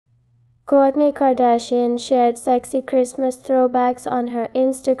Kourtney Kardashian shared sexy Christmas throwbacks on her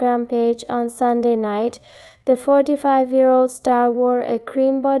Instagram page on Sunday night. The 45-year-old star wore a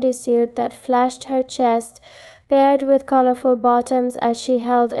cream bodysuit that flashed her chest, paired with colorful bottoms as she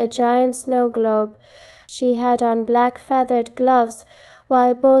held a giant snow globe. She had on black feathered gloves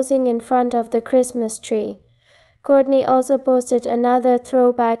while posing in front of the Christmas tree. Kourtney also posted another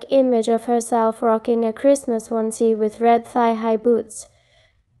throwback image of herself rocking a Christmas onesie with red thigh-high boots.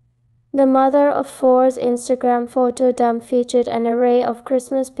 The mother of four's Instagram photo dump featured an array of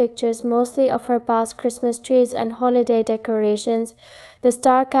Christmas pictures, mostly of her past Christmas trees and holiday decorations. The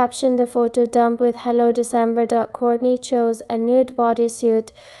star captioned the photo dump with "Hello December." Kourtney chose a nude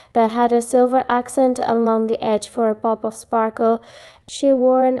bodysuit that had a silver accent along the edge for a pop of sparkle. She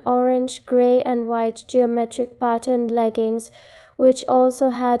wore an orange, gray, and white geometric patterned leggings, which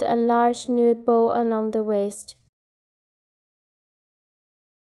also had a large nude bow along the waist.